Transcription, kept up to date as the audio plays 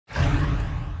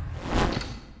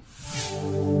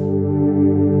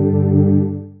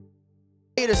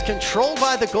is controlled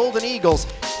by the Golden Eagles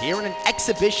here in an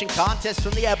exhibition contest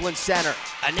from the Eblin Center.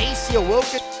 Anacia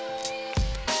Wilkins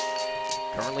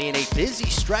currently in a busy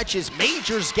stretch as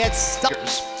Majors gets stuck.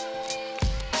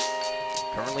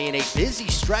 Currently in a busy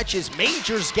stretch as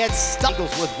Majors gets stuck.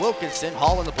 Eagles with Wilkinson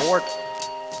hauling the board.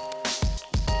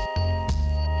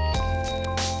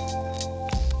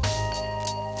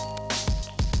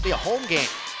 Be a home game.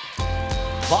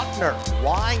 Buckner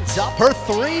winds up. Her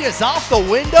three is off the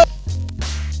window.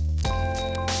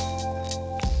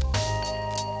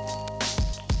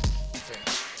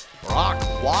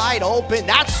 Brock wide open.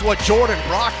 That's what Jordan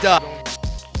Brock does.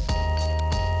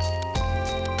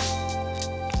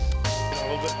 A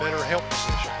little bit better help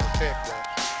position for Tech.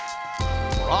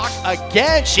 Brock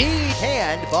again. She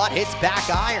hand, but hits back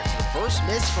irons. The first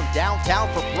miss from downtown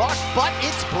for Brock, but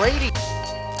it's Brady.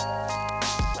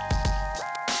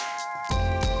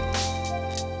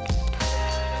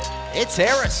 It's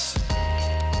Harris.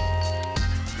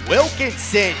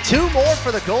 Wilkinson, two more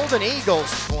for the Golden Eagles.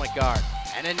 Point guard.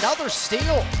 And another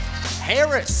steal.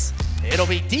 Harris. It'll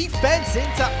be defense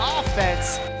into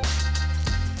offense.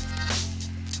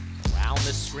 Round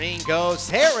the screen goes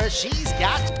Harris. She's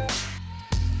got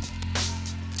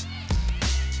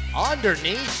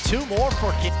underneath. Two more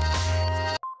for Kim.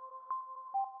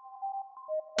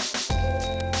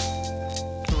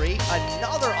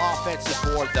 Another offensive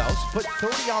board though, so put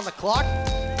 30 on the clock,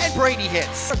 and Brady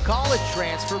hits. A college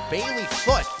transfer, Bailey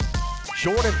Foote.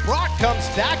 Jordan Brock comes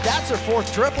back, that's her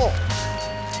fourth triple.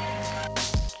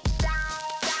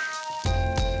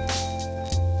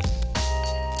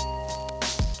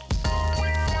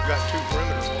 You got two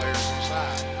perimeter players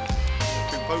inside,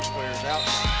 and two post players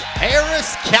outside.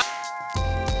 Harris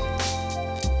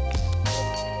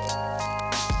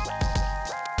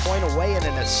point away and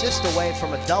an assist away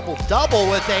from a double-double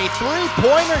with a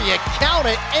three-pointer. You count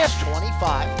it. And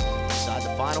 25 inside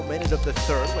the final minute of the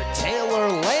third with Taylor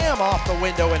Lamb off the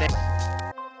window and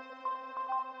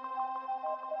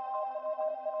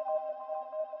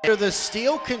the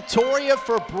steal. Contoria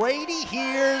for Brady.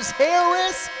 Here's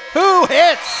Harris, who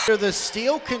hits. The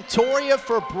steal. Contoria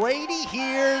for Brady.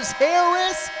 Here's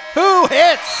Harris, who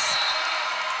hits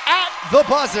at the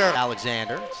buzzer.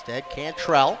 Alexander instead.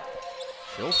 Cantrell.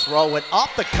 She'll throw it up,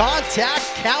 the contact,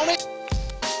 count it.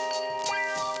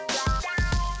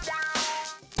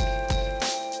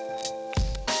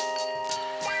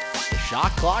 The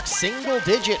shot clock, single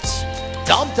digits.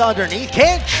 Dumped underneath,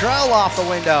 Cantrell off the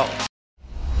window.